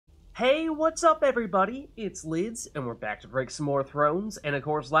Hey, what's up everybody? It's Lids, and we're back to break some more thrones, and of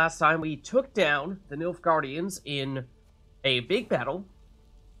course last time we took down the Nilfgaardians in a big battle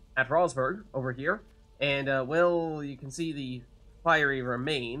at Rosberg over here, and well, you can see the fiery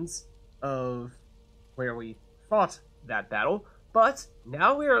remains of where we fought that battle, but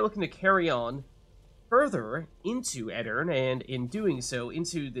now we are looking to carry on further into Edirn, and in doing so,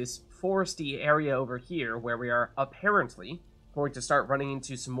 into this foresty area over here, where we are apparently going to start running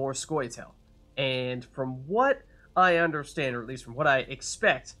into some more Scoia'tael. And from what I understand, or at least from what I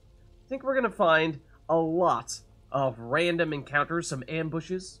expect, I think we're going to find a lot of random encounters, some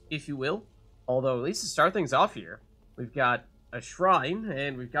ambushes, if you will. Although, at least to start things off here, we've got a shrine,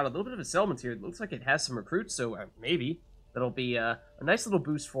 and we've got a little bit of a settlement here. It looks like it has some recruits, so maybe that'll be a nice little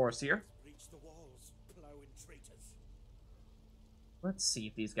boost for us here. Let's see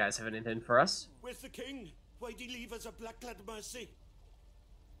if these guys have anything for us. Where's the king? Why'd he leave us a black-clad mercy?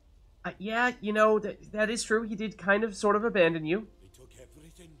 Yeah, you know, that is true. He did kind of, sort of abandon you. They took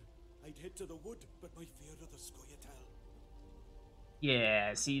everything. I'd head to the wood, but my fear of the Scoia'tael.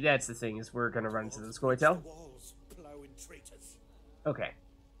 Yeah, see, that's the thing, is we're gonna run into the Scoia'tael. Walls, plowing traitors. Okay.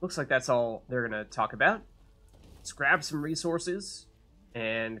 Looks like that's all they're gonna talk about. Let's grab some resources,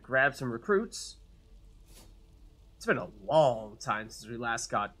 and grab some recruits. It's been a long time since we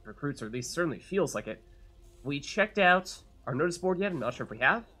last got recruits, or at least certainly feels like it. We checked out our notice board yet? I'm not sure if we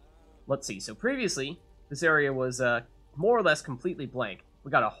have. Let's see. So previously, this area was more or less completely blank.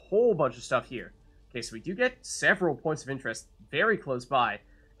 We got a whole bunch of stuff here. Okay, so we do get several points of interest very close by.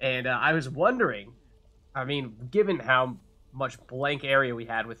 And I was wondering, I mean, given how much blank area we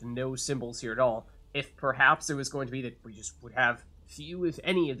had with no symbols here at all, if perhaps it was going to be that we just would have few, if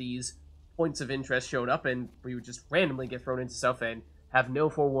any, of these points of interest showed up, and we would just randomly get thrown into stuff and have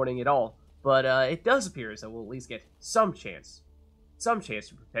no forewarning at all. But it does appear as though we'll at least get some chance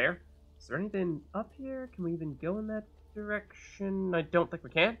to prepare. Is there anything up here? Can we even go in that direction? I don't think we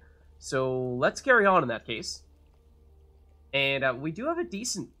can. So let's carry on in that case. And we do have a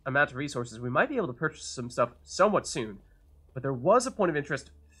decent amount of resources. We might be able to purchase some stuff somewhat soon. But there was a point of interest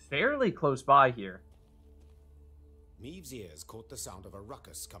fairly close by here. Meve's ears caught the sound of a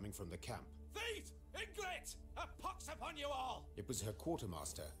ruckus coming from the camp. Thieves! Inglet! A pox upon you all! It was her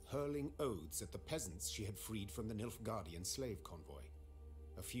quartermaster hurling oaths at the peasants she had freed from the Nilfgaardian slave convoy.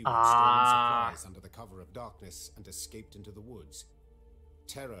 A few had stolen supplies under the cover of darkness and escaped into the woods.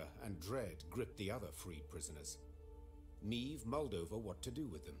 Terror and dread gripped the other freed prisoners. Meve mulled over what to do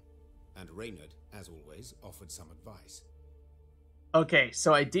with them, and Reynard, as always, offered some advice. Okay,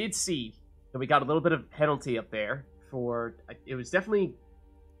 so I did see that we got a little bit of penalty up there for... It was definitely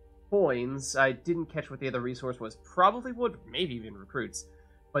coins. I didn't catch what the other resource was. Probably wood, maybe even recruits.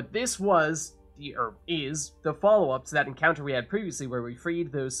 But this was, is, the follow-up to that encounter we had previously where we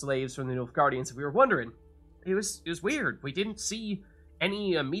freed those slaves from the Nilfgaardians. We were wondering. It was weird. We didn't see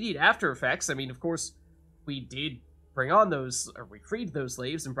any immediate after effects. I mean, of course, we did bring on those, or we freed those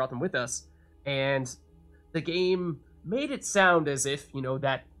slaves and brought them with us. And the game made it sound as if, you know,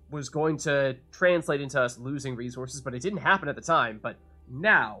 that was going to translate into us losing resources, but it didn't happen at the time. But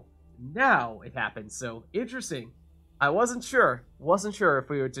now it happens. So interesting. I wasn't sure if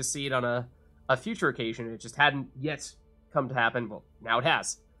we would just see it on a future occasion. It just hadn't yet come to happen. Well, now it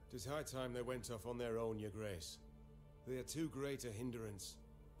has. 'Tis high time they went off on their own, your grace. They are too great a hindrance.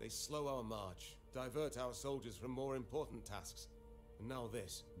 They slow our march, divert our soldiers from more important tasks. And now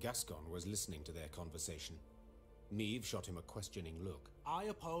this. Gascon was listening to their conversation. Meve shot him a questioning look. I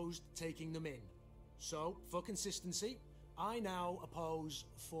opposed taking them in. So, for consistency, I now oppose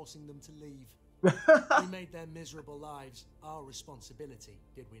forcing them to leave. We made their miserable lives our responsibility,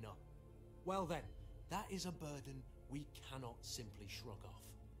 did we not? Well then, that is a burden we cannot simply shrug off.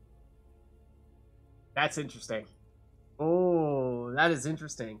 That's interesting. Oh, that is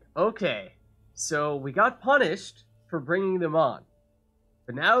interesting. Okay, so we got punished for bringing them on.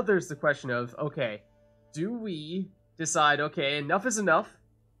 But now there's the question of, okay, do we decide, okay, enough is enough?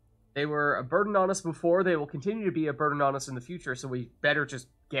 They were a burden on us before, they will continue to be a burden on us in the future, so we better just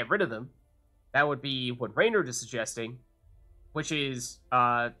get rid of them. That would be what Reynard is suggesting, which is,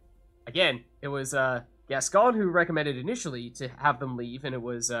 again, it was Gascon who recommended initially to have them leave, and it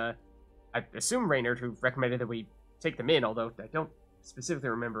was, I assume Reynard who recommended that we take them in, although I don't specifically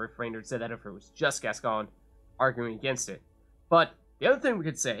remember if Reynard said that or if it was just Gascon arguing against it. But the other thing we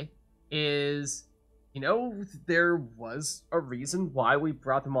could say is, you know, there was a reason why we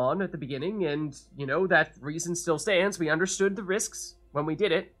brought them on at the beginning, and, you know, that reason still stands. We understood the risks when we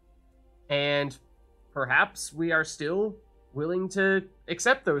did it, and perhaps we are still willing to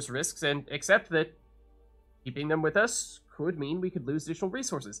accept those risks and accept that keeping them with us could mean we could lose additional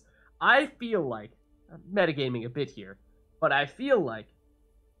resources. I feel like, I'm metagaming a bit here, but I feel like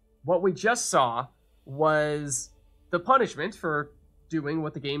what we just saw was the punishment for doing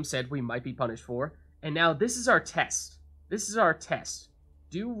what the game said we might be punished for, and now this is our test. This is our test.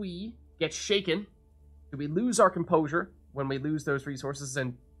 Do we get shaken? Do we lose our composure when we lose those resources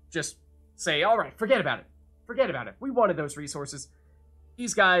and just say, all right, forget about it. Forget about it. We wanted those resources.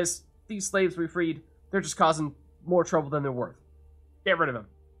 These guys, these slaves we freed, they're just causing more trouble than they're worth. Get rid of them.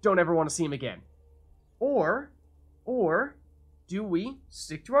 Don't ever want to see them again. Or do we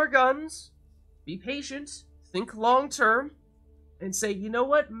stick to our guns, be patient, think long term, and say, you know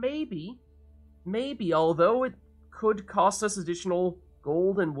what, maybe, although it could cost us additional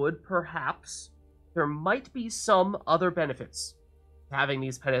gold and wood, perhaps, there might be some other benefits to having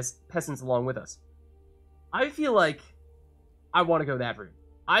these peasants along with us. I feel like I want to go that route.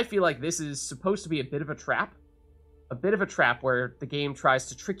 I feel like this is supposed to be a bit of a trap. A bit of a trap where the game tries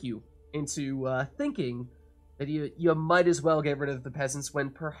to trick you into thinking that you might as well get rid of the peasants, when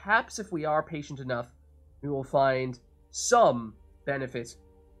perhaps if we are patient enough, we will find some benefit.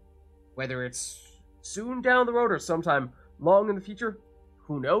 Whether it's soon down the road or sometime long in the future,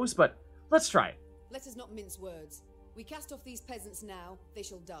 who knows, but let's try it. Let us not mince words. We cast off these peasants now, they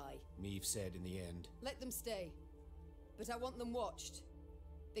shall die. Meve said in the end. Let them stay. But I want them watched.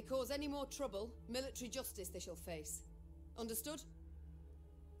 They cause any more trouble, military justice they shall face. Understood?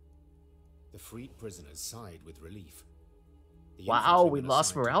 The freed prisoners sighed with relief. The Wow, we infantrymen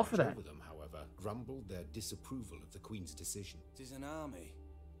lost assigned to morale watch for that. over them, however, grumbled their disapproval of the Queen's decision. It is an army,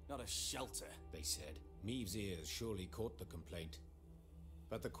 not a shelter. They said. Meve's ears surely caught the complaint.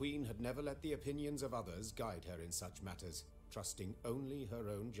 But the Queen had never let the opinions of others guide her in such matters, trusting only her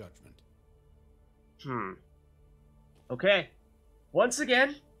own judgment. Okay. Once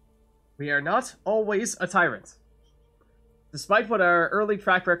again, we are not always a tyrant. Despite what our early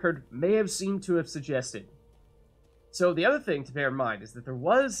track record may have seemed to have suggested. So the other thing to bear in mind is that there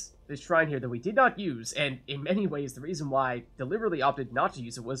was this shrine here that we did not use, and in many ways the reason why I deliberately opted not to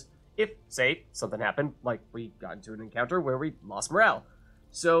use it was if, say, something happened, like we got into an encounter where we lost morale.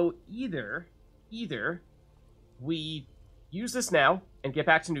 So either we use this now and get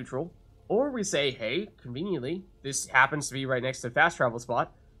back to neutral, or we say, hey, conveniently, this happens to be right next to a fast travel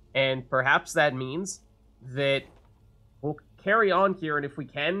spot, and perhaps that means that we'll carry on here, and if we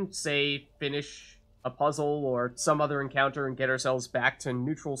can, say, finish a puzzle or some other encounter and get ourselves back to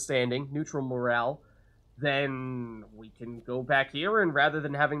neutral standing, neutral morale, then we can go back here, and rather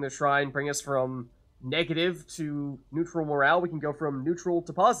than having the shrine bring us from negative to neutral morale, we can go from neutral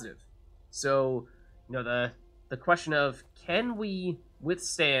to positive. So, you know, the question of, can we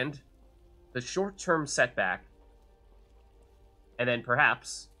withstand the short-term setback, and then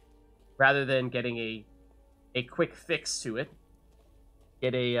perhaps, rather than getting a quick fix to it,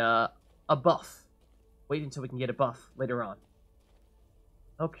 get a buff. Wait until we can get a buff later on.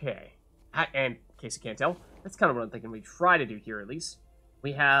 Okay. And in case you can't tell, that's kind of what I'm thinking we try to do here, at least.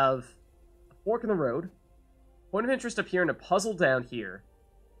 We have a fork in the road, point of interest up here, and a puzzle down here.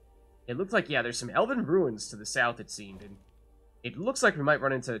 It looks like, yeah, there's some elven ruins to the south, it seemed, and it looks like we might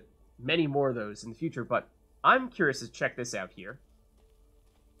run into many more of those in the future, but I'm curious to check this out here.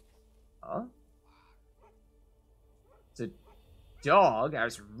 Huh? It's a dog. I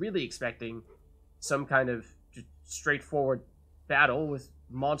was really expecting some kind of just straightforward battle with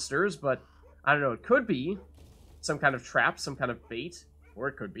monsters, but I don't know, it could be some kind of trap, some kind of bait, or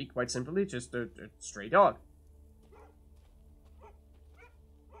it could be, quite simply, just a stray dog.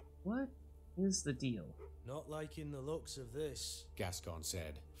 What is the deal? Not liking the looks of this, Gascon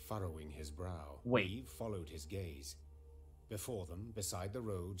said, furrowing his brow. Wait. Meve followed his gaze. Before them, beside the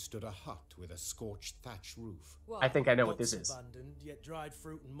road, stood a hut with a scorched thatch roof. I think I know what this Huts is. abandoned, yet dried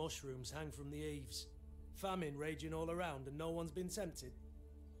fruit and mushrooms hang from the eaves. Famine raging all around, and no one's been tempted.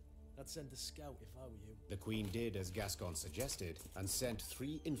 I'd send a scout if I were you. The Queen did as Gascon suggested, and sent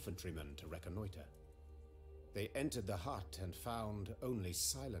 3 infantrymen to reconnoiter. They entered the hut and found only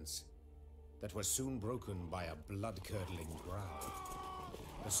silence, that was soon broken by a blood-curdling growl.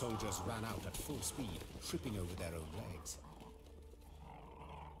 The soldiers ran out at full speed, tripping over their own legs.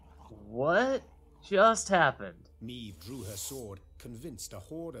 What just happened? Meve drew her sword, convinced a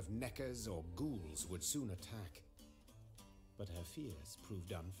horde of Knickers or ghouls would soon attack. But her fears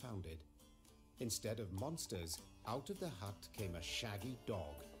proved unfounded. Instead of monsters, out of the hut came a shaggy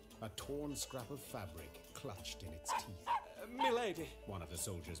dog, a torn scrap of fabric clutched in its teeth. Milady! One of the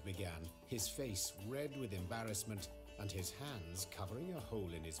soldiers began, his face red with embarrassment, and his hands covering a hole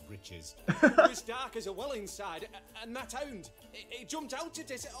in his breeches. It was dark as a well inside, and that hound, it jumped out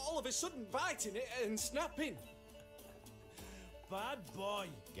at us all of a sudden, biting it and snapping. bad boy,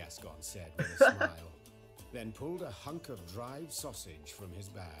 Gascon said with a smile, then pulled a hunk of dried sausage from his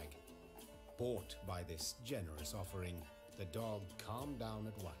bag. Bought by this generous offering, the dog calmed down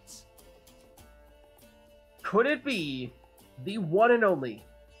at once. Could it be the one and only,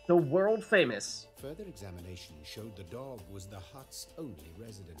 the world famous? Further examination showed the dog was the hut's only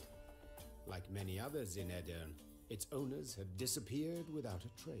resident. Like many others in Aedirn, its owners had disappeared without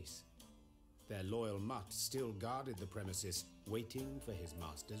a trace. Their loyal mutt still guarded the premises, waiting for his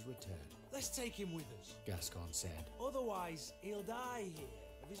master's return. let's take him with us. Gascon said. Otherwise, he'll die here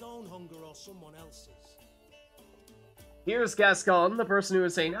of his own hunger or someone else's. Here's Gascon, the person who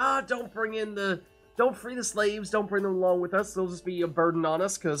was saying, don't free the slaves, don't bring them along with us, they'll just be a burden on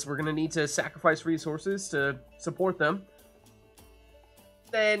us, because we're going to need to sacrifice resources to support them.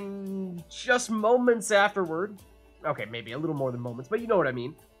 Then, just moments afterward, okay, maybe a little more than moments, but you know what I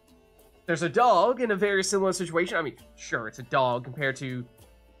mean. There's a dog in a very similar situation. I mean, sure, it's a dog compared to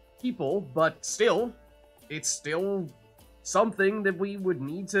people, but still, it's still something that we would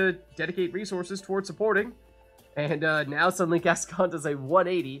need to dedicate resources towards supporting. And now suddenly Gascon does a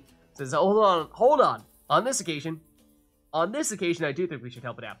 180, says, hold on, on this occasion I do think we should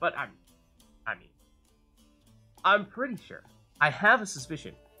help it out, but I'm pretty sure, I have a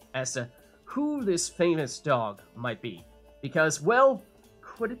suspicion as to who this famous dog might be, because, well,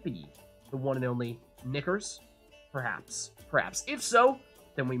 could it be the one and only Knickers? Perhaps. If so,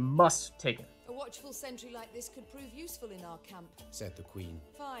 then we must take it. A watchful sentry like this could prove useful in our camp, Said the Queen.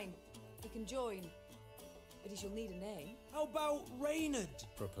 Fine, he can join. But he shall need a name. How about Reynard?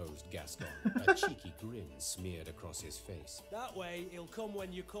 Proposed Gascon, a cheeky grin smeared across his face. That way, he'll come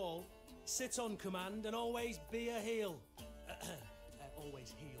when you call, sit on command, and always be a heel.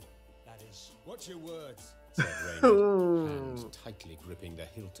 Always heel, that is. Watch your words, Said Reynard, hands tightly gripping the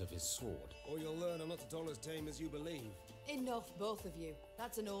hilt of his sword. or you'll learn I'm not at all as tame as you believe. Enough, both of you.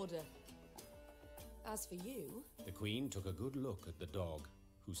 That's an order. As for you, The Queen took a good look at the dog,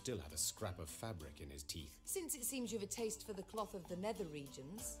 who still had a scrap of fabric in his teeth. since it seems you've a taste for the cloth of the nether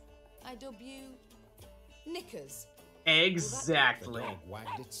regions, I dub you Knickers. The Exactly. dog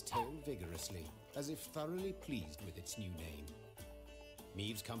wagged its tail vigorously, as if thoroughly pleased with its new name.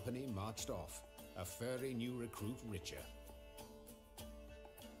 Meve's company marched off, a furry new recruit richer.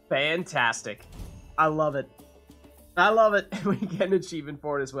 Fantastic. I love it. We get an achievement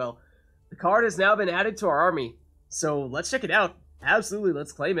for it as well. The card has now been added to our army, so let's check it out. Absolutely,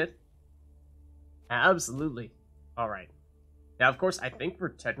 let's claim it. Absolutely. Alright. Now, of course, I think we're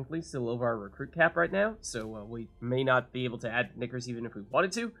technically still over our recruit cap right now, so we may not be able to add Knickers even if we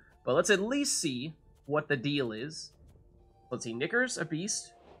wanted to, but let's at least see what the deal is. Let's see, Knickers, a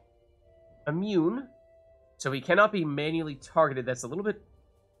beast. Immune, so he cannot be manually targeted. That's a little bit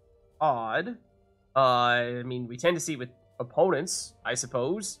odd. I mean, we tend to see it with opponents, I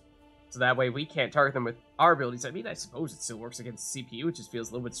suppose. So that way we can't target them with our abilities. I mean, I suppose it still works against the CPU, it just feels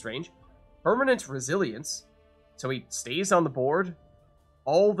a little bit strange. Permanent resilience. So he stays on the board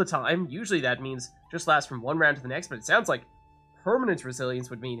all the time. Usually that means just lasts from one round to the next, but it sounds like permanent resilience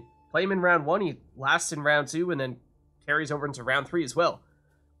would mean play him in round 1, he lasts in round 2, and then carries over into round 3 as well.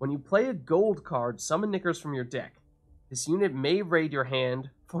 When you play a gold card, summon Knickers from your deck. This unit may raid your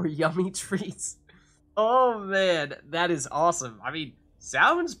hand for yummy treats. Oh man, that is awesome. I mean,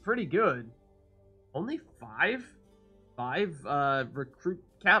 sounds pretty good. Only 5 recruit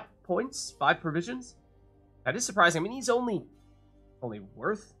cap points, 5 provisions. That is surprising. I mean, he's only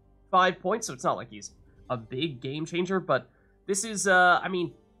worth 5 points, so it's not like he's a big game changer, but this is, I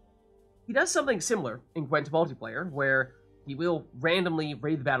mean, he does something similar in Gwent multiplayer, where he will randomly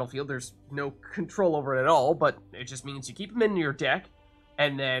raid the battlefield. There's no control over it at all, but it just means you keep him in your deck,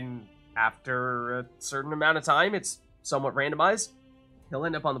 and then after a certain amount of time, it's somewhat randomized. He'll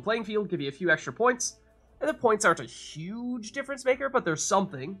end up on the playing field, give you a few extra points, and the points aren't a huge difference maker, but there's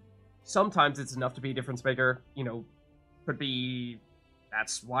something. Sometimes it's enough to be a difference maker, you know, could be,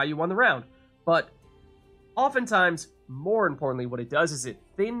 that's why you won the round. But oftentimes, more importantly, what it does is it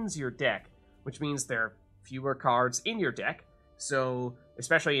thins your deck, which means there are fewer cards in your deck. So,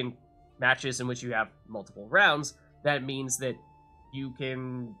 especially in matches in which you have multiple rounds, that means that you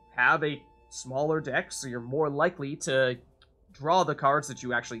can have a smaller deck, so you're more likely to draw the cards that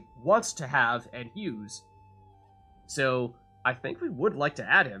you actually want to have and use. So, I think we would like to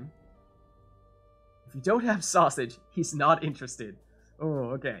add him. If you don't have sausage, he's not interested.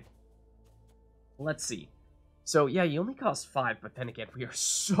 Oh, okay. Let's see. So, yeah, he only costs 5, but then again, we are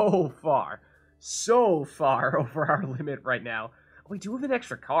so far over our limit right now. We do have an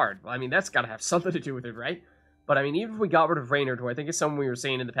extra card. Well, I mean, that's got to have something to do with it, right? But, I mean, even if we got rid of Reynard, who I think is someone we were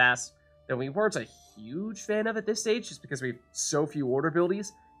saying in the past, that we weren't a huge fan of at this stage, just because we have so few order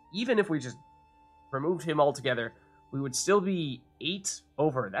abilities. Even if we just removed him altogether, we would still be 8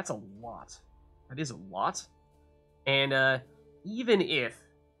 over. That's a lot. That is a lot. And even if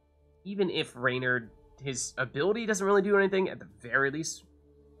Reynard, his ability doesn't really do anything, at the very least,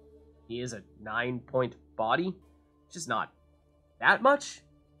 he is a 9-point body, which is not that much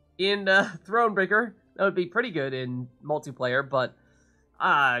in Thronebreaker. That would be pretty good in multiplayer, but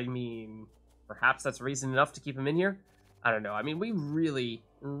I mean, perhaps that's reason enough to keep him in here. I don't know. I mean, we really,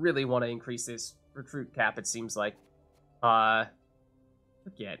 really want to increase this recruit cap, it seems like.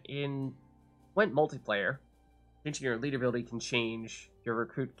 Forget, in Gwent multiplayer, changing your leader ability can change your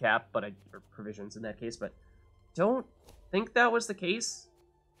recruit cap, but or provisions in that case, but don't think that was the case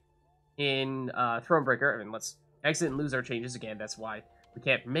in Thronebreaker. I mean, let's exit and lose our changes again. That's why we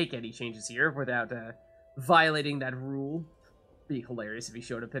can't make any changes here without violating that rule. It'd be hilarious if he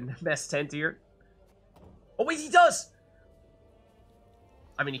showed up in the mess tent here. Oh wait, he does!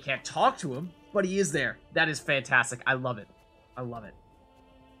 I mean, you can't talk to him, but he is there. That is fantastic. I love it. I love it.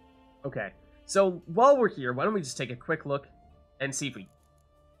 Okay, so while we're here, why don't we just take a quick look and see if we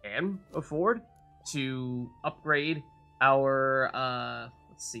can afford to upgrade our,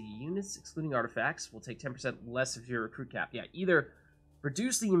 let's see, units excluding artifacts will take 10% less of your recruit cap. Yeah, either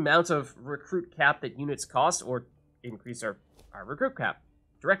reduce the amount of recruit cap that units cost or increase our recruit cap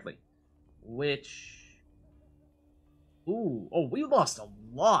directly. Which... Ooh, oh, we lost a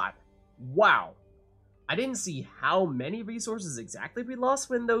lot. Wow. I didn't see how many resources exactly we lost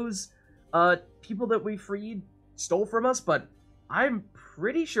when those people that we freed stole from us, but I'm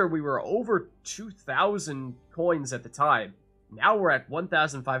pretty sure we were over 2,000 coins at the time. Now we're at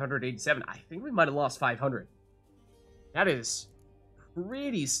 1,587. I think we might have lost 500. That is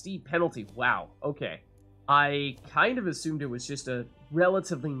pretty steep penalty. Wow, okay. I kind of assumed it was just a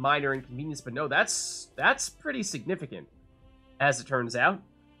relatively minor inconvenience, but no, that's pretty significant, as it turns out.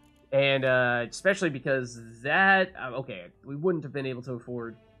 And especially because that... okay, we wouldn't have been able to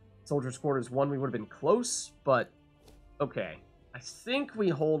afford Soldiers' Quarters 1. We would have been close, but... okay. I think we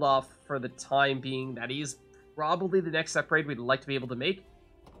hold off for the time being. That is probably the next upgrade we'd like to be able to make.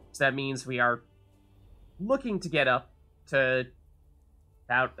 So that means we are looking to get up to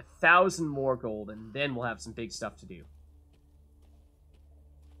about 1,000 more gold, and then we'll have some big stuff to do.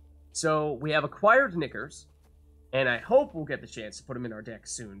 So we have acquired Knickers, and I hope we'll get the chance to put them in our deck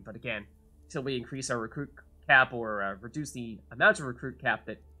soon. But again, until we increase our recruit cap or reduce the amount of recruit cap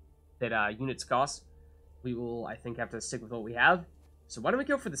that units cost, we will, I think, have to stick with what we have. So why don't we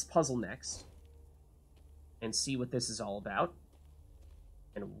go for this puzzle next and see what this is all about.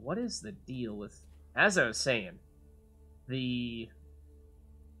 And what is the deal with, as I was saying, the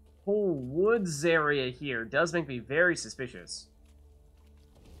whole woods area here does make me very suspicious.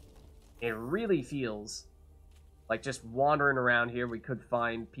 It really feels like just wandering around here, we could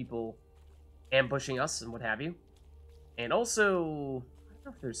find people ambushing us and what have you. And also, I don't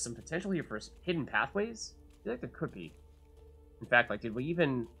know if there's some potential here for hidden pathways. I feel like there could be. In fact, like, did we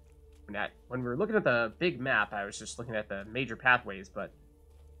even... when we were looking at the big map, I was just looking at the major pathways, but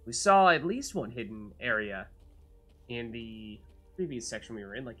we saw at least one hidden area in the previous section we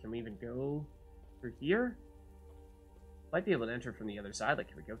were in. Like, can we even go through here? Might be able to enter from the other side. Like,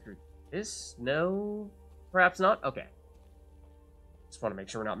 can we go through this? No. Perhaps not? Okay. Just want to make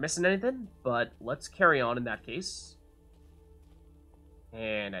sure we're not missing anything, but let's carry on in that case.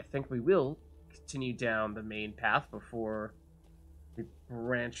 And I think we will continue down the main path before we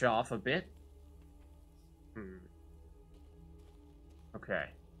branch off a bit. Okay.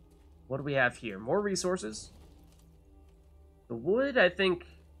 What do we have here? More resources. The wood, I think,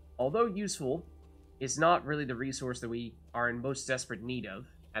 although useful, is not really the resource that we are in most desperate need of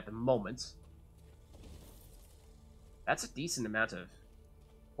at the moment. That's a decent amount of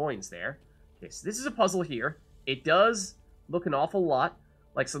coins there. Okay, so this is a puzzle here. It does look an awful lot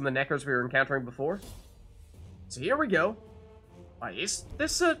like some of the Knickers we were encountering before. So here we go. Is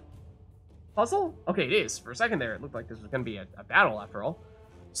this a puzzle? Okay, it is. For a second there, it looked like this was going to be a battle after all.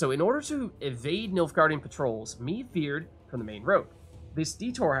 So in order to evade Nilfgaardian patrols, Meve veered from the main road. This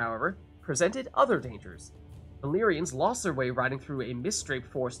detour, however, presented other dangers. The Lyrians lost their way riding through a mist-draped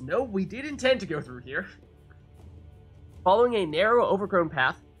forest. No, we did intend to go through here. Following a narrow, overgrown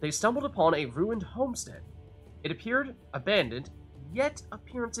path, they stumbled upon a ruined homestead. It appeared abandoned, yet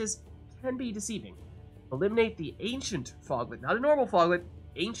appearances can be deceiving. Eliminate the ancient foglet, not a normal foglet,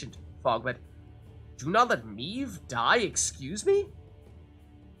 ancient foglet. Do not let Meve die, excuse me?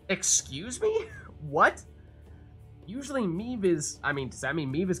 Excuse me? What? Usually Meve is, I mean, does that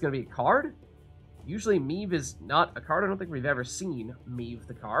mean Meve is going to be a card? Usually Meve is not a card. I don't think we've ever seen Meve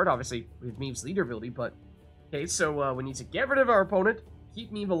the card. Obviously, we have Meve's leader ability, but... Okay, so we need to get rid of our opponent, keep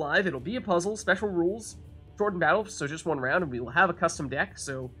Meve alive. It'll be a puzzle, special rules, shortened battle, so just one round, and we will have a custom deck,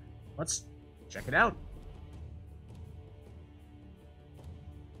 so let's check it out.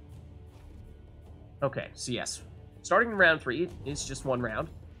 Okay, so yes, starting in round 3 is just one round.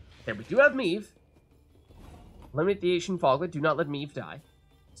 Okay, we do have Meve. Eliminate the Ancient Foglet. Do not let Meve die.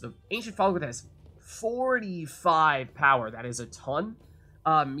 So the Ancient Foglet has 45 power. That is a ton.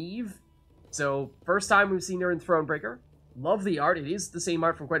 Meve. So first time we've seen her in Thronebreaker. Love the art. It is the same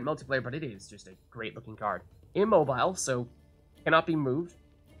art from Gwent multiplayer, but it is just a great looking card. Immobile, so cannot be moved.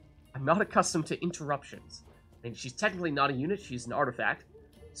 I'm not accustomed to interruptions. I mean, she's technically not a unit. She's an artifact.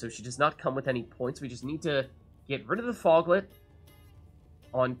 So she does not come with any points. We just need to get rid of the Foglet.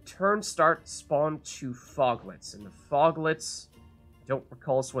 On turn start, spawn 2 Foglets. And the Foglets, I don't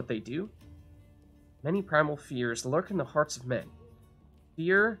recall what they do. Many primal fears lurk in the hearts of men.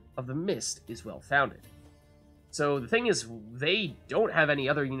 Fear of the mist is well founded. So the thing is, they don't have any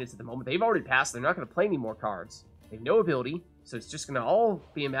other units at the moment. They've already passed. They're not going to play any more cards. They have no ability. So it's just going to all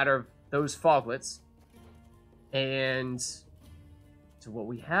be a matter of those Foglets. And so what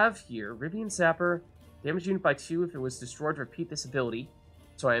we have here, Rivia and Sapper, damage unit by 2 if it was destroyed, repeat this ability.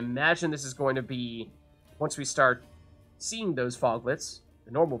 So I imagine this is going to be, once we start seeing those Foglets,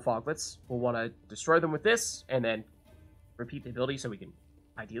 the normal Foglets, we'll want to destroy them with this, and then repeat the ability so we can,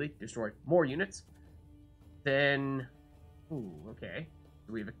 ideally, destroy more units. Then, ooh, okay.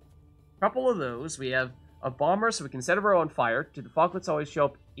 So we have a couple of those. We have a bomber, so we can set a row on fire. Do the Foglets always show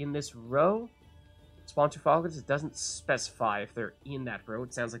up in this row? Spawn 2 Foglets, it doesn't specify if they're in that row.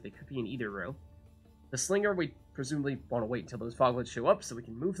 It sounds like they could be in either row. The Slinger, we presumably want to wait until those Foglets show up so we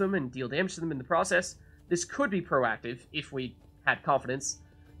can move them and deal damage to them in the process. This could be proactive if we had confidence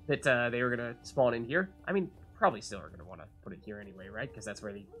that they were going to spawn in here. I mean, probably still are going to want to put it here anyway, right? Because that's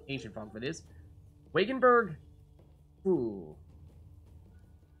where the Ancient Foglet is. Wagenberg. Ooh.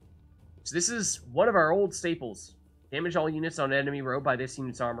 So this is one of our old staples. Damage all units on enemy row by this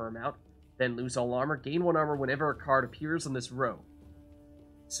unit's armor amount. Then lose all armor. Gain 1 armor whenever a card appears on this row.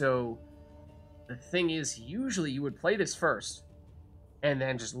 So the thing is, usually you would play this first, and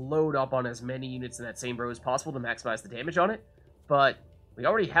then just load up on as many units in that same row as possible to maximize the damage on it. But we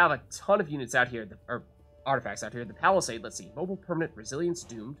already have a ton of units out here, or artifacts out here. The Palisade, let's see, Mobile, Permanent, Resilience,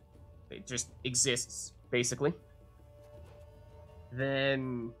 Doomed. It just exists, basically.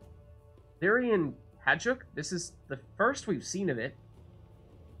 Then Lyria and Rivia. This is the first we've seen of it.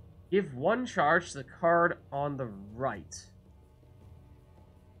 Give 1 charge to the card on the right.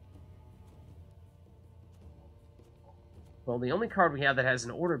 Well, the only card we have that has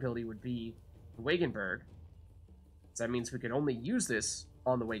an order ability would be the Wagenberg. So that means we can only use this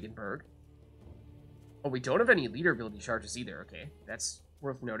on the Wagenberg. Oh, we don't have any leader ability charges either. Okay, that's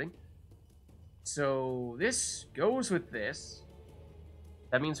worth noting. So this goes with this.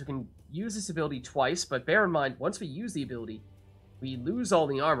 That means we can use this ability twice, but bear in mind, once we use the ability, we lose all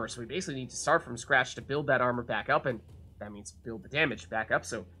the armor, so we basically need to start from scratch to build that armor back up, and that means build the damage back up,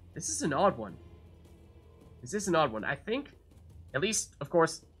 so this is an odd one. This is an odd one. I think, at least, of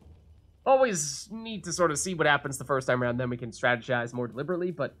course, always need to sort of see what happens the first time around, then we can strategize more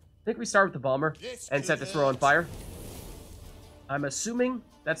deliberately, but I think we start with the bomber and set this row on fire. I'm assuming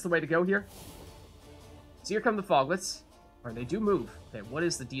that's the way to go here. So here come the Foglets. Or they do move. Okay, what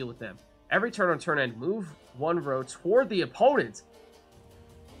is the deal with them? Every turn on turn end, move 1 row toward the opponent.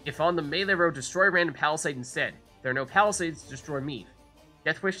 If on the melee row, destroy a random Palisade instead. If there are no Palisades, destroy Meve.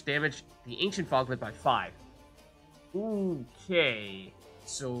 Deathwish, damage the Ancient Foglet by 5. Okay.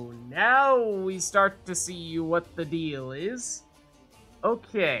 So now we start to see what the deal is.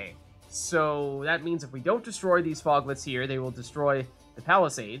 Okay. So that means if we don't destroy these Foglets here, they will destroy the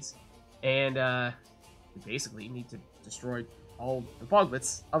Palisades. And, we basically need to destroy all the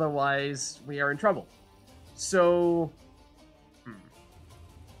Foglets, otherwise we are in trouble. So, can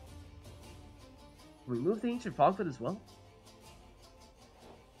we move the Ancient Foglet as well?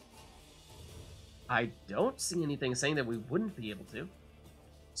 I don't see anything saying that we wouldn't be able to.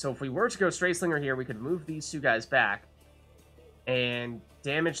 So if we were to go straight Slinger here, we could move these 2 guys back and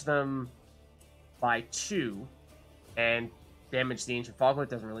damage them by 2, and damage the Ancient Foglet.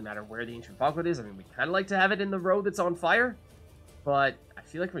 Doesn't really matter where the Ancient Foglet is. I mean, we kind of like to have it in the row that's on fire, but I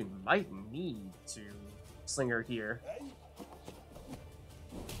feel like we might need to Slinger here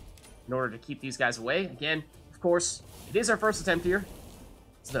in order to keep these guys away. Again, of course, it is our first attempt here.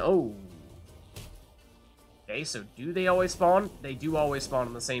 So oh. Okay, so do they always spawn? They do always spawn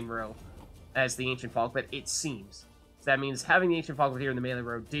in the same row as the Ancient Foglet, it seems. So that means having the Ancient Foglet here in the melee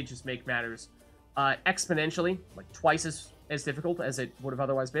row did just make matters exponentially, like twice as difficult as it would have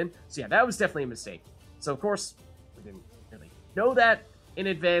otherwise been. So yeah, that was definitely a mistake. So of course, we didn't really know that in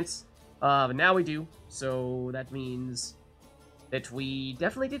advance, but now we do. So that means that we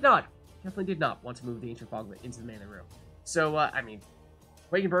definitely did not want to move the Ancient Foglet into the melee room. So, I mean,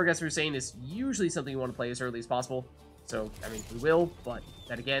 Wagenburg, as we were saying, is usually something you want to play as early as possible. So, I mean, we will, but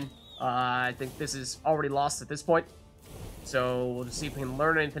then again, I think this is already lost at this point. So, we'll just see if we can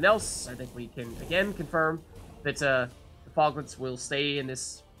learn anything else. I think we can, again, confirm that the Foglets will stay in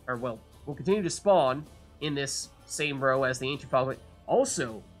this, or, well, will continue to spawn in this same row as the Ancient Foglet.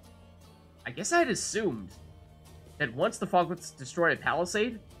 Also, I guess I had assumed that once the Foglets destroy a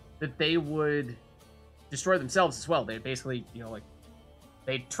palisade, that they would destroy themselves as well. They'd basically, you know, like,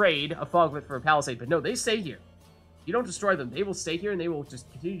 they'd trade a Foglet for a palisade, but no, they stay here. If you don't destroy them, they will stay here, and they will just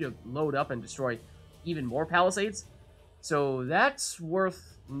continue to load up and destroy even more palisades. So that's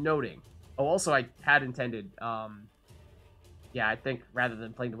worth noting. Oh, also, I had intended, yeah, I think rather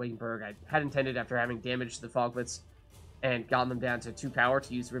than playing the Wagenburg, I had intended, after having damaged the Foglets and gotten them down to 2 power,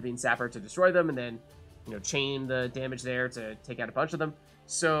 to use Rivia and Sapper to destroy them, and then, you know, chain the damage there to take out a bunch of them.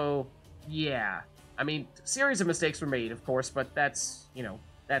 So, yeah. I mean, series of mistakes were made, of course, but that's, you know,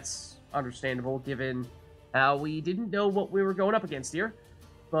 that's understandable given how we didn't know what we were going up against here.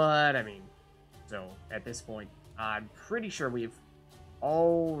 But, I mean, so, at this point, I'm pretty sure we've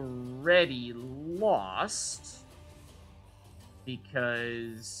already lost.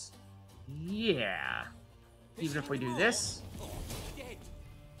 Because, yeah. Even if we do this.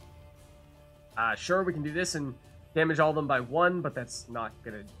 Sure, we can do this and damage all of them by 1, but that's not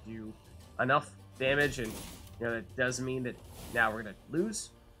gonna do enough damage, and, you know, that does mean that now we're gonna lose.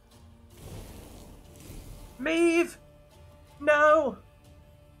 Meve! No!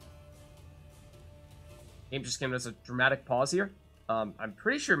 Game just giving us a dramatic pause here. I'm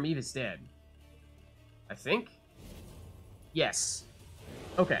pretty sure Meve is dead. I think? Yes.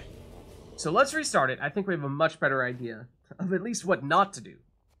 Okay. So let's restart it. I think we have a much better idea of at least what not to do.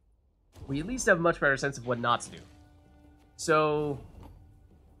 We at least have a much better sense of what not to do. So,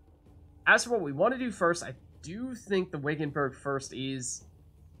 as for what we want to do first, I do think the Wagenburg first is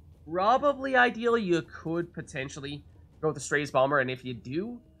probably ideal. You could potentially go with the Strays Bomber, and if you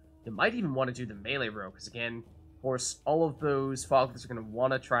do, you might even want to do the melee row, because again, of course, all of those Foglets are going to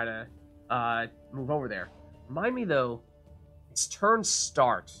want to try to move over there. Remind me, though, its turn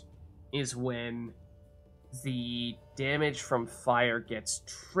start is when the damage from fire gets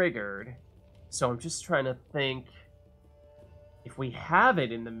triggered. So I'm just trying to think, if we have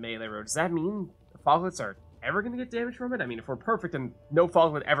it in the melee row, does that mean the Foglets are ever going to get damage from it? I mean, if we're perfect and no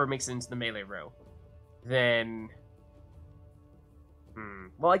Foglet ever makes it into the melee row, then...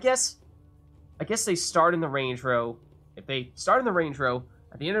 Well, I guess they start in the range row. If they start in the range row,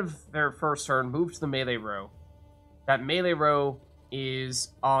 at the end of their first turn, move to the melee row. That melee row is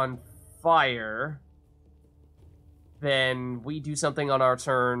on fire. Then we do something on our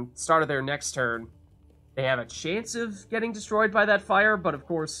turn, start of their next turn. They have a chance of getting destroyed by that fire, but of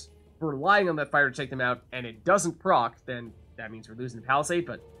course, if we're relying on that fire to take them out, and it doesn't proc, then that means we're losing the palisade,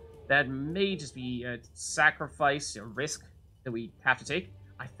 but that may just be a sacrifice, a risk that we have to take.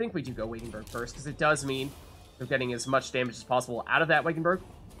 I think we do go Wagenburg first, because it does mean we're getting as much damage as possible out of that Wagenburg.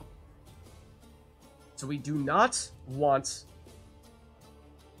 So we do not want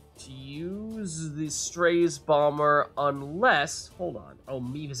to use the Strays Bomber unless... Hold on. Oh,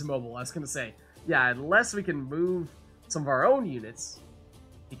 Meve is immobile, I was going to say. Yeah, unless we can move some of our own units.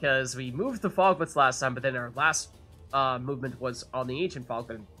 Because we moved the Foglets last time, but then our last movement was on the Ancient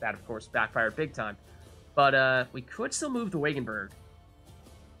Foglet, and that, of course, backfired big time. But we could still move the Wagenburg.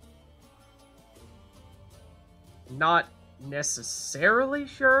 Not necessarily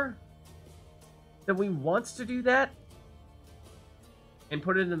sure that we want to do that and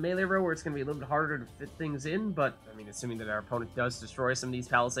put it in the melee row where it's going to be a little bit harder to fit things in, but, I mean, assuming that our opponent does destroy some of these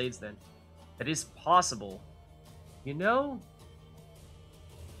palisades, then that is possible. You know?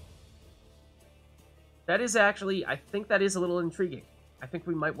 That is actually, I think that is a little intriguing. I think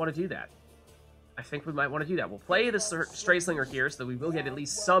we might want to do that. We'll play the Stray Slinger here, so that we will get at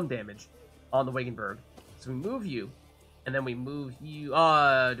least some damage on the Wagenburg. So we move you, and then we move you,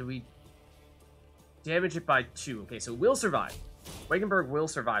 do we damage it by 2? Okay, so we'll survive. Wagenburg will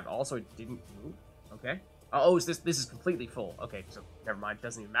survive. Also, it didn't move. Okay. Oh, this is completely full. Okay, so never mind.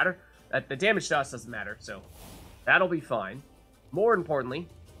 Doesn't even matter. The damage to us doesn't matter, so that'll be fine. More importantly,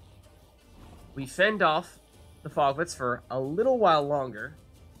 we fend off the Foglets for a little while longer,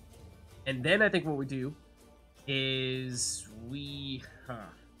 and then I think what we do is we...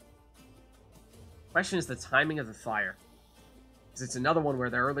 Question is the timing of the fire. Because it's another one where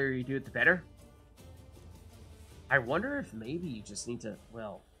the earlier you do it, the better. I wonder if maybe you just need to,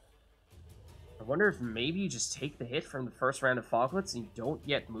 well... I wonder if maybe you just take the hit from the first round of Foglets and you don't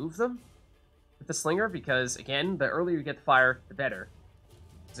yet move them with the Slinger, because, again, the earlier you get the fire, the better.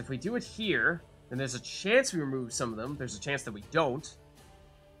 Because if we do it here, then there's a chance we remove some of them. There's a chance that we don't.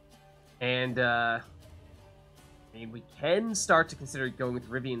 And, I mean, we can start to consider going with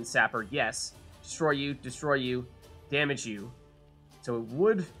Rivia and Sapper, yes. Destroy you, damage you. So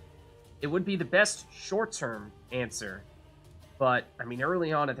it would be the best short-term answer. But, I mean,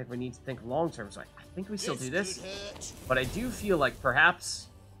 early on, I think we need to think long-term, so I think we still do this. But I do feel like perhaps...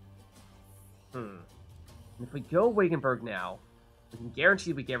 If we go Wagenberg now, we can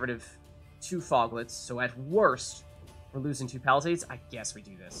guarantee we get rid of 2 Foglets, so at worst, we're losing 2 Palisades. I guess we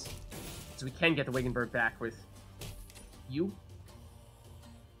do this. So we can get the Wagenberg back with you.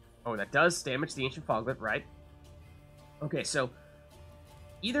 Oh, that does damage the Ancient Foglet, right? Okay, so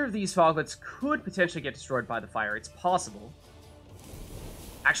either of these Foglets could potentially get destroyed by the fire. It's possible.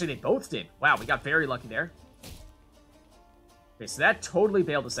 Actually, they both did. Wow, we got very lucky there. Okay, so that totally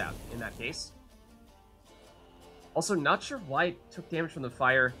bailed us out in that case. Also, not sure why it took damage from the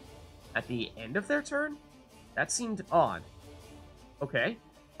fire at the end of their turn. That seemed odd. Okay.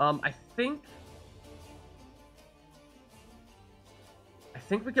 I think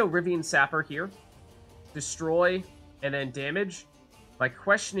we go Rivia and Sapper here. Destroy, and then damage. My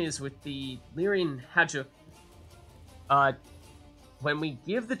question is, with the Lyria and Rivia, when we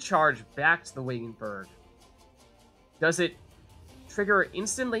give the charge back to the Wagenberg, does it trigger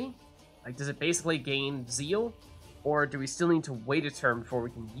instantly? Like, does it basically gain Zeal? Or do we still need to wait a turn before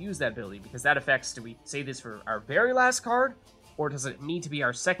we can use that ability? Because that affects, do we save this for our very last card? Or does it need to be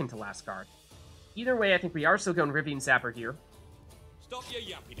our second to last card? Either way, I think we are still going Rivia and Sapper here. Stop your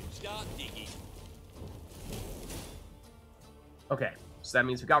yapping and start digging. Okay, so that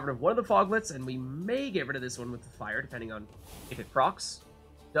means we got rid of one of the Foglets, and we may get rid of this one with the fire, depending on if it procs.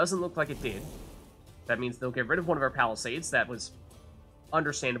 Doesn't look like it did. That means they'll get rid of one of our Palisades. That was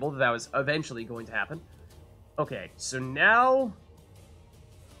understandable that was eventually going to happen. Okay, so now...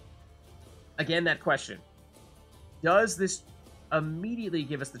 Again, that question. Does this immediately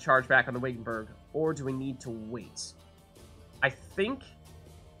give us the charge back on the Wagenberg, or do we need to wait? I think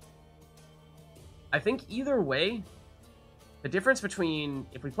either way, the difference between...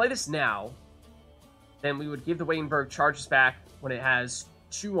 If we play this now, then we would give the Wagenberg charges back when it has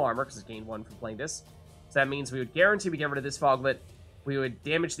 2 armor, because it gained 1 from playing this. So that means we would guarantee we get rid of this Foglet. We would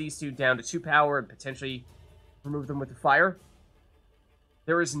damage these 2 down to 2 power and potentially remove them with the fire.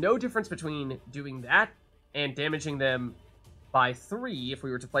 There is no difference between doing that and damaging them by 3 if we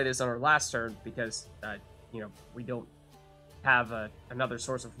were to play this on our last turn, because, we don't have another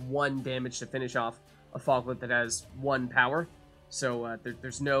source of 1 damage to finish off a Foglet that has 1 power. So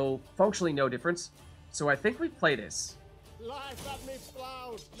there's functionally no difference. So I think we play this.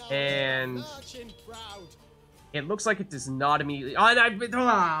 And it looks like it does not immediately...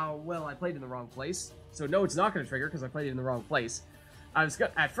 well, I played in the wrong place. So no, it's not going to trigger because I played it in the wrong place.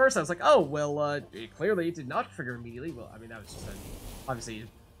 At first I was like, oh, well, clearly it did not trigger immediately. Well, I mean, that was just obviously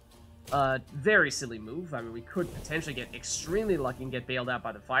very silly move. I mean, we could potentially get extremely lucky and get bailed out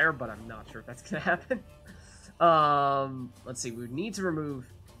by the fire, but I'm not sure if that's going to happen. Let's see, we would need to remove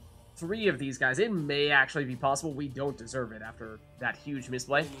 3 of these guys. It may actually be possible. We don't deserve it after that huge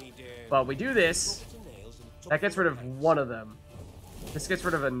misplay. But we do this. That gets rid of 1 of them. This gets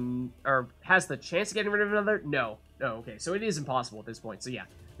rid of or has the chance of getting rid of another? No. Oh, okay. So it is impossible at this point. So yeah,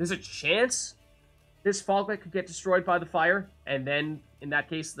 there's a chance this Foglet could get destroyed by the fire, and then, in that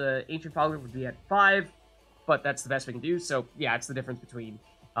case, the Ancient Foglet would be at 5, but that's the best we can do. So yeah, it's the difference between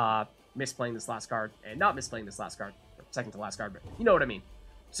misplaying this last card and not misplaying this last card, or second to last card, but you know what I mean.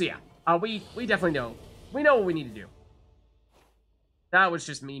 So yeah, we definitely know. We know what we need to do. That was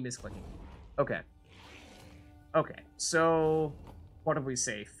just me misclicking. Okay. Okay, so... What did we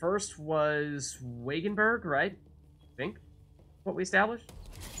say? First was Wagenberg, right? I think. What we established?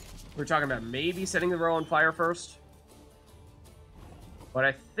 We were talking about maybe setting the row on fire first. But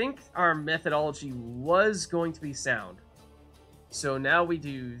I think our methodology was going to be sound. So now we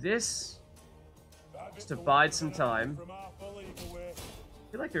do this. Just to bide some time. I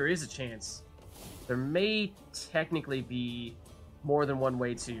feel like there is a chance. There may technically be more than one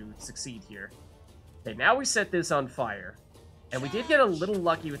way to succeed here. Okay, now we set this on fire. And we did get a little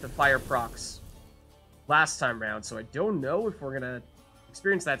lucky with the fire procs last time round, so I don't know if we're going to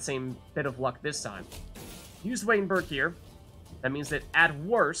experience that same bit of luck this time. Use Wagenberg here. That means that at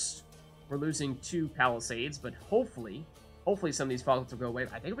worst, we're losing 2 Palisades, but hopefully some of these Foglets will go away.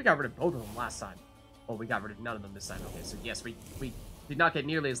 I think we got rid of both of them last time. Oh, we got rid of none of them this time. Okay, so yes, we did not get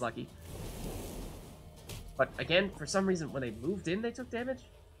nearly as lucky. But again, for some reason, when they moved in, they took damage.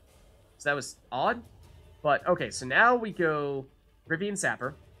 So that was odd. But, okay, so now we go Rivia and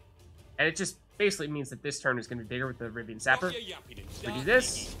Sapper. And it just basically means that this turn is going to be bigger with the Rivia and Sapper. We do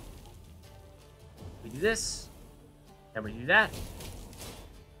this. We do this. And we do that.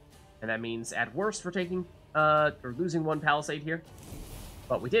 And that means, at worst, we're taking, or losing 1 Palisade here.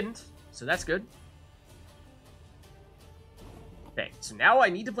 But we didn't, so that's good. Okay, so now I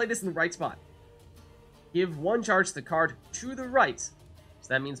need to play this in the right spot. Give 1 charge to the card to the right. So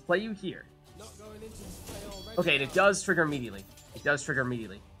that means play you here. Okay, and it does trigger immediately. It does trigger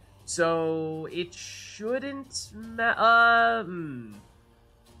immediately. So, it shouldn't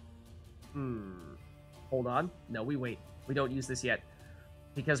Hold on. No, we wait. We don't use this yet.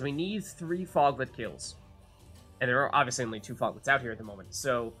 Because we need 3 Foglet kills. And there are obviously only 2 Foglets out here at the moment.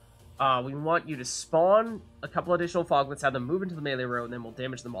 So, we want you to spawn a couple additional Foglets, have them move into the melee row, and then we'll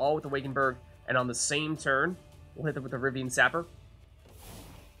damage them all with the Wagenberg. And on the same turn, we'll hit them with the Rivia and Sapper.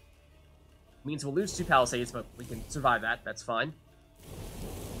 Means we'll lose 2 Palisades, but we can survive that. That's fine.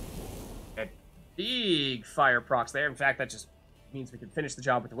 And big fire procs there. In fact, that just means we can finish the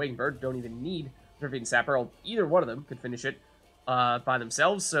job with the Wagenberg. Don't even need Rivia and Sapper. Either one of them could finish it by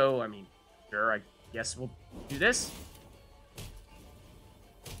themselves. So, I mean, sure, I guess we'll do this.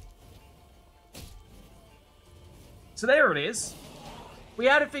 So there it is. We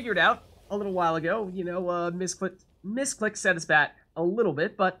had it figured out a little while ago. You know, misclick set us back a little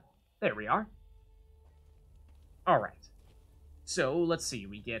bit, but there we are. Alright. So, let's see.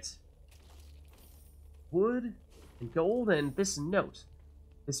 We get wood and gold and this note.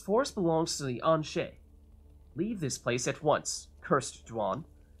 This forest belongs to the Anshe. Leave this place at once, cursed Dwan,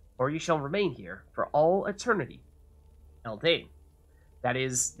 or you shall remain here for all eternity. Eldain. That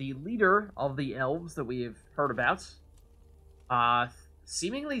is the leader of the elves that we have heard about.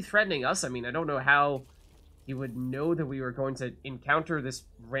 Seemingly threatening us. I mean, I don't know how he would know that we were going to encounter this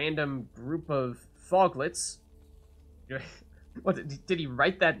random group of Foglets. What, did he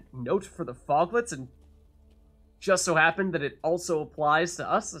write that note for the Foglets and just so happened that it also applies to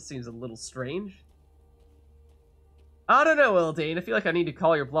us? That seems a little strange. I don't know, Eldain. I feel like I need to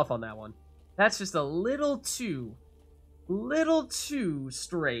call your bluff on that one. That's just a little too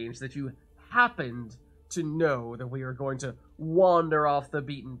strange that you happened to know that we were going to wander off the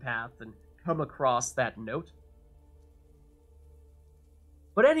beaten path and come across that note.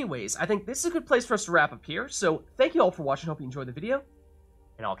 But anyways, I think this is a good place for us to wrap up here, so thank you all for watching, hope you enjoyed the video,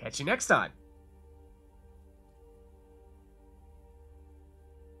 and I'll catch you next time.